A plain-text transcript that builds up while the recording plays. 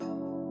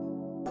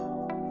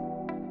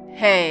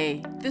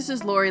Hey, this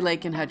is Lori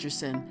Lakin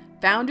Hutcherson,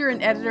 founder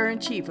and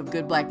editor-in-chief of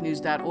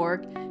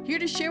GoodBlackNews.org, here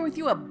to share with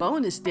you a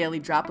bonus daily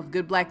drop of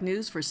Good Black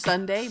News for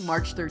Sunday,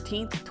 March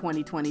 13th,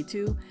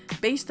 2022,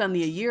 based on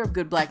the A Year of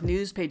Good Black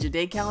News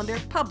page-a-day calendar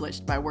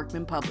published by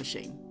Workman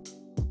Publishing.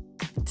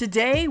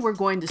 Today, we're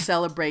going to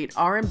celebrate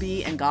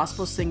R&B and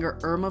gospel singer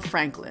Erma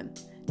Franklin,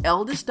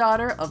 eldest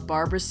daughter of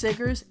Barbara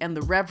Siggers and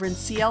the Reverend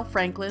C.L.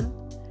 Franklin,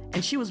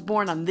 and she was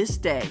born on this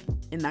day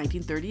in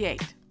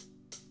 1938.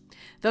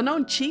 Though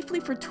known chiefly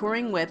for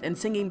touring with and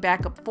singing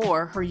backup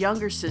for her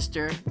younger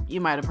sister,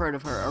 you might have heard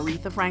of her,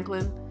 Aretha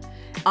Franklin,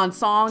 on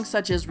songs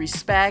such as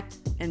Respect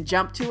and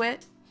Jump to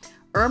It,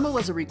 Erma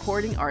was a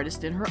recording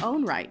artist in her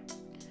own right.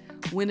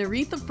 When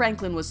Aretha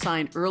Franklin was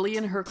signed early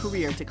in her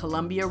career to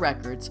Columbia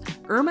Records,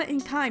 Erma in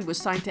kind was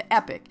signed to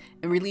Epic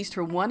and released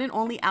her one and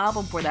only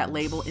album for that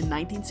label in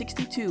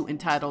 1962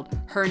 entitled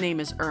Her Name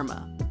is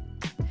Erma.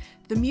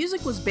 The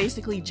music was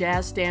basically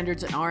jazz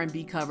standards and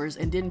R&B covers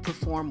and didn't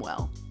perform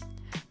well.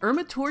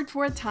 Erma toured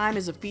for a time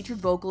as a featured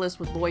vocalist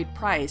with Lloyd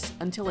Price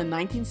until in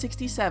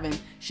 1967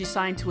 she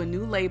signed to a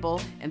new label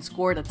and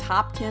scored a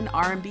top 10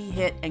 R&B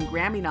hit and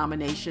Grammy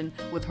nomination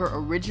with her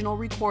original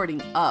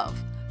recording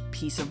of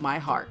Piece of My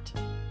Heart.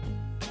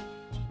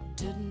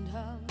 Didn't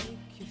I make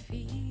you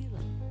feel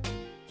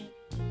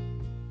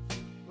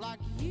like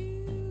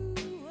you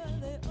were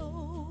the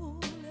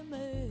only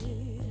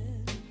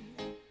man?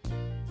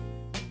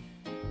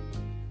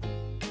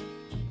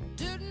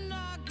 Didn't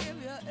I give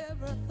you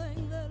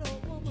everything that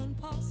a woman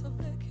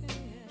possibly can?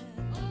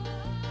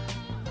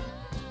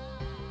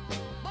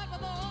 But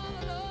with all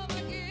the love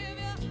I give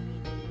you,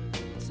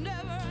 it's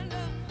never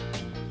enough.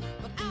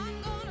 But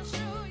I'm gonna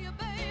show you,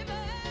 baby,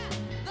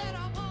 that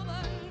a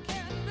woman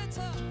can be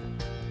tough.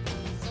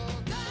 So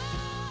go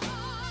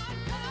on,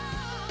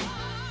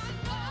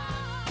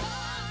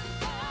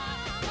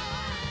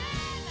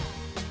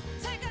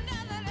 take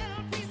another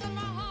little piece of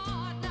my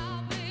heart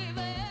now,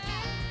 baby.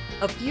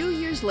 A few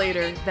years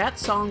later, that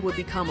song would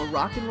become a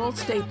rock and roll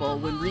staple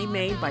when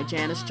remade by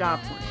Janis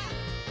Joplin.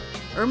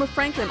 Erma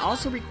Franklin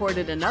also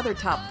recorded another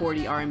top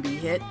 40 R&B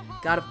hit,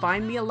 Gotta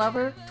Find Me a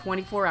Lover,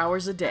 24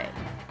 Hours a Day.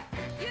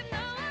 You know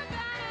I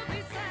gotta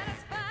be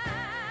satisfied.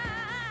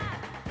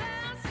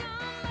 There's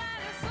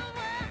somebody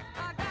somewhere.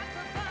 I got to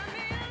find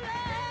me a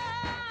lover.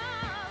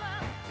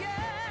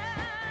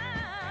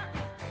 Yeah,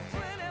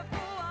 24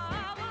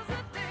 hours a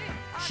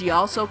day. She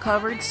also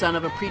covered Son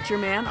of a Preacher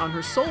Man on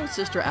her Soul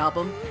Sister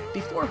album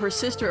before her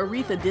sister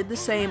Aretha did the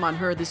same on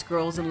her This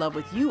Girl's in Love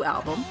with You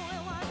album.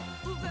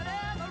 Who could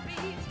ever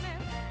reach me?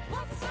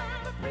 What son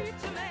of a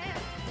preacher man?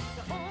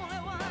 The only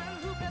one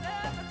who could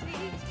ever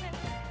teach me.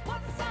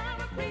 What son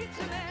of a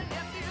preacher man?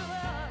 Yes, you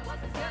was.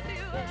 Yes,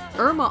 you was.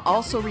 Erma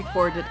also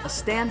recorded a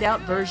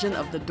standout version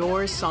of the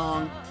Doors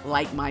song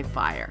Light My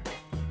Fire.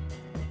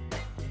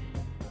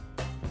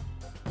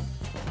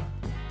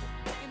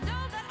 You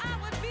know that I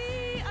would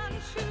be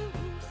untrue.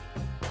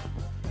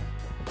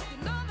 You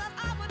know that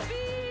I would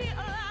be a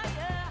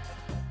liar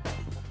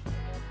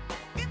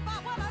if I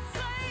were to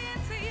say it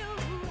to you.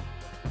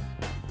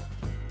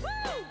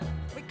 Woo!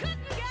 We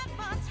couldn't get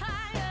much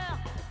higher.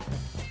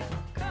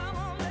 Come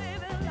on,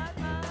 baby, light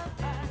my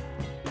fire.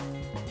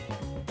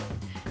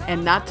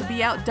 And not to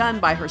be outdone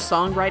by her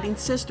songwriting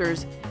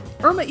sisters,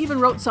 Erma even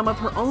wrote some of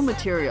her own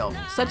material,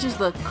 such as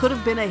the could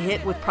have been a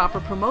hit with proper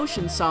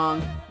promotion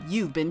song,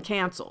 You've Been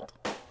Canceled.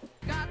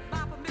 Got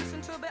my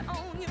permission to be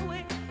on your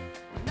way.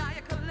 Now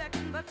you're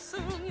collecting, but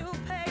soon you'll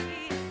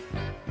pay.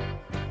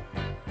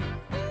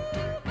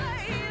 Ooh,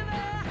 baby,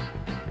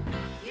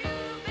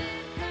 you've been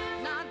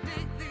canceled. Now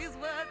dig these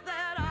words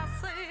that I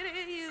say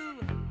to you.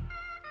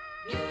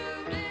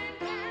 You've been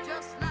canceled.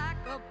 Just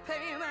like a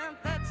payment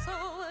that's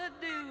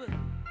overdue.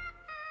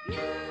 You've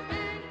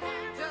been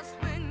canceled. Just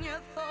when you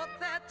thought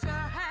that you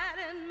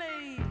hadn't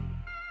made.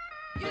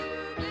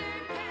 You've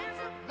been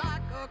canceled.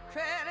 Like a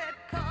credit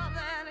card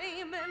that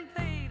ain't been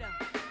paid.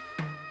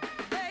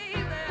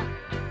 Baby.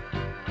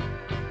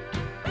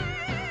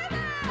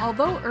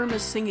 Although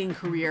Erma's singing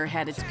career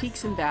had its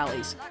peaks and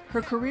valleys,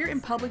 her career in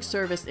public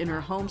service in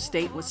her home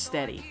state was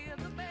steady.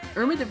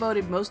 Erma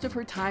devoted most of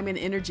her time and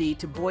energy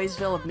to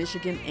Boysville of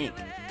Michigan, Inc.,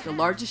 the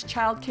largest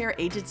child care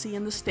agency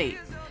in the state,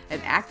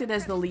 and acted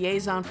as the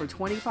liaison for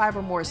 25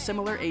 or more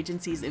similar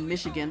agencies in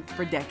Michigan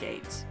for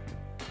decades.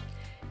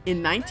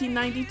 In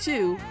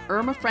 1992,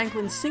 Erma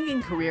Franklin's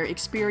singing career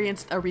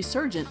experienced a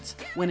resurgence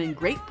when in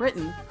Great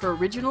Britain, her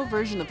original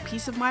version of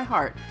Piece of My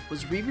Heart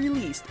was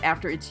re-released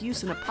after its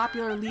use in a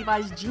popular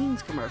Levi's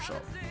jeans commercial.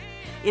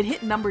 It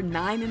hit number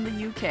 9 in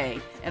the UK,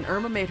 and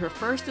Erma made her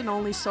first and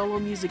only solo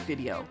music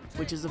video,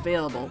 which is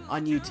available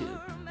on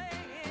YouTube.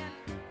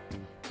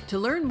 To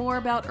learn more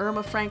about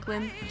Erma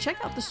Franklin,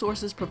 check out the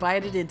sources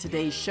provided in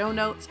today's show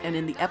notes and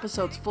in the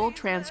episode's full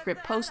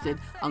transcript posted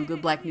on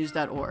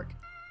goodblacknews.org.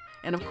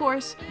 And of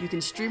course, you can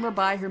stream or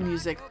buy her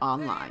music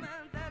online.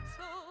 That's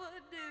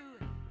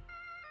overdue.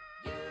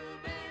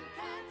 You've been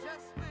canceled.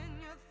 Just when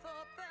you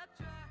thought that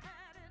you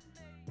hadn't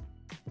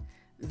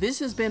made. This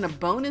has been a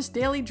bonus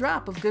daily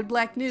drop of Good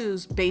Black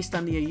News based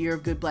on the A Year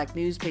of Good Black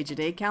News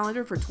page-a-day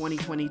calendar for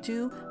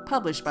 2022,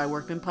 published by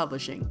Workman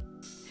Publishing.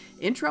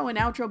 Intro and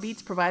outro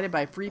beats provided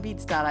by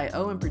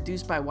freebeats.io and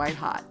produced by White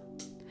Hot.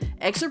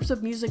 Excerpts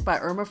of music by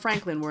Erma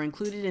Franklin were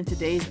included in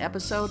today's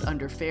episode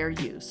under fair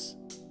use.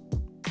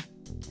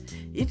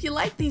 If you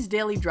like these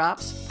daily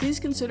drops, please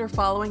consider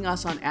following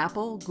us on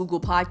Apple,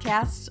 Google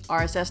Podcasts,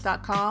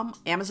 RSS.com,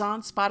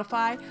 Amazon,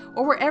 Spotify,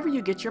 or wherever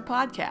you get your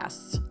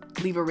podcasts.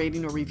 Leave a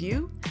rating or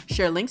review,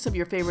 share links of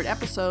your favorite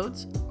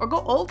episodes, or go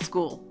old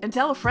school and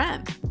tell a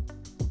friend.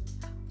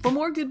 For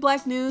more Good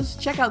Black News,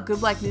 check out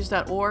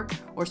goodblacknews.org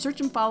or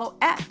search and follow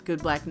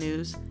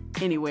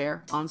 @GoodBlackNews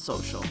anywhere on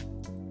social.